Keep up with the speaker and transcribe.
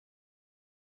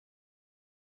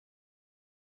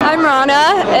I'm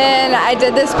Rana, and I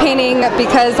did this painting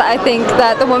because I think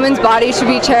that the woman's body should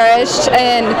be cherished,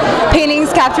 and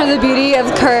paintings capture the beauty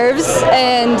of curves,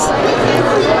 and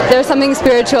there's something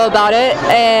spiritual about it,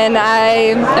 and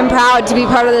I am proud to be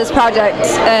part of this project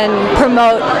and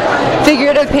promote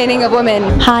figurative painting of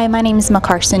women. Hi, my name is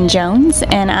McCarson Jones,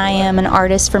 and I am an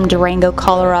artist from Durango,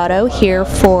 Colorado, here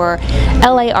for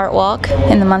LA Art Walk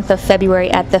in the month of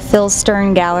February at the Phil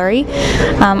Stern Gallery.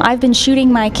 I've been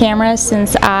shooting my camera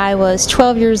since I was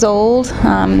 12 years old,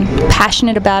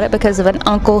 passionate about it because of an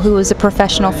uncle who was a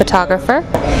professional photographer.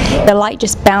 The light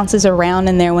just bounces around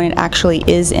in there when it actually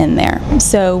is in there.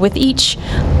 So with each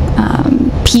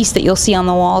piece that you'll see on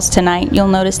the walls tonight, you'll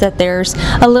notice that there's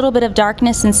a little bit of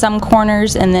darkness in some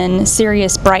corners and then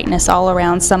serious brightness all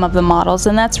around some of the models,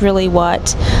 and that's really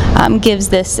what gives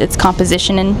this its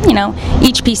composition, and you know,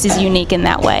 each piece is unique in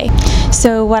that way.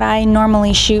 So what I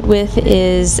normally shoot with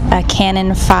is a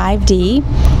Canon 5D.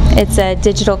 It's a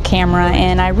digital camera,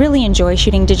 and I really enjoy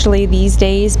shooting digitally these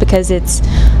days because it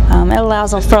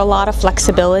allows for a lot of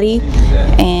flexibility,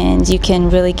 and you can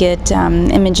really get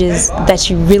images that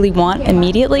you really want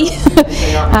immediately.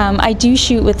 I do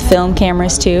shoot with film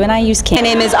cameras too, and I use Canon.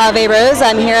 My name is Ave Rose.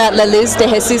 I'm here at La Luz de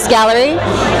Jesus Gallery,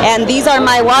 and these are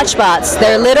my watch bots.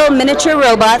 They're little miniature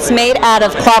robots made out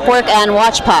of clockwork and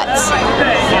watch pots.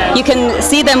 You can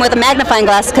see them with a magnifying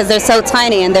glass because they're so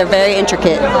tiny and they're very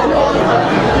intricate.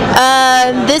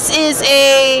 This is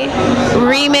a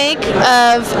remake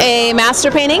of a master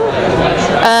painting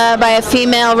by a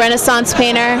female Renaissance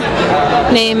painter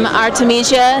named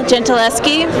Artemisia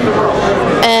Gentileschi,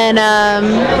 and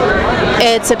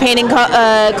it's a painting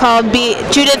called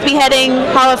Judith Beheading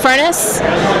Holofernes,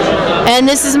 and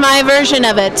this is my version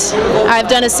of it. I've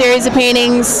done a series of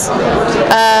paintings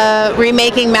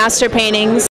remaking master paintings.